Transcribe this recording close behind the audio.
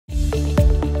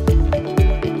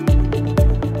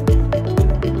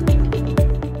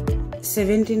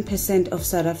17% of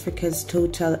South Africa's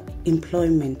total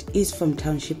employment is from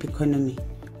township economy.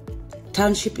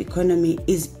 Township economy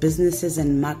is businesses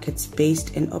and markets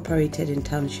based and operated in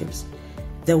townships.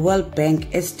 The World Bank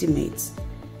estimates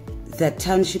that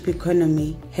township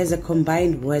economy has a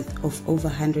combined worth of over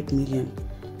 100 million.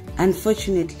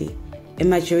 Unfortunately, a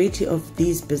majority of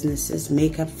these businesses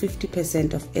make up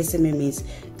 50% of SMMEs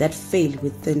that fail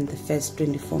within the first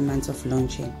 24 months of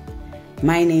launching.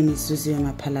 My name is Zoezie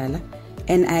Maphalala,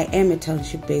 and I am a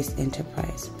township-based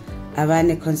enterprise. I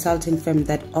run a consulting firm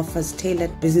that offers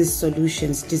tailored business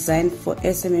solutions designed for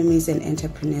SMMEs and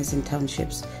entrepreneurs in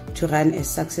townships to run a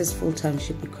successful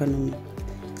township economy.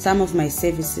 Some of my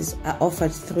services are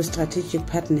offered through strategic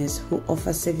partners who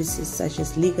offer services such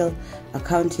as legal,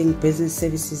 accounting, business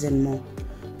services, and more.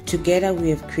 Together, we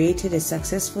have created a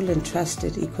successful and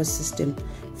trusted ecosystem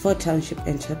for township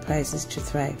enterprises to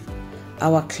thrive.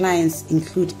 Our clients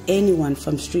include anyone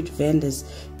from street vendors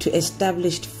to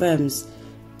established firms.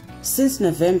 Since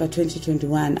November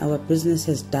 2021, our business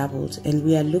has doubled, and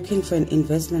we are looking for an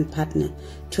investment partner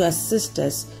to assist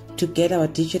us to get our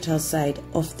digital side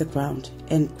off the ground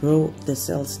and grow the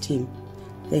sales team.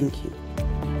 Thank you.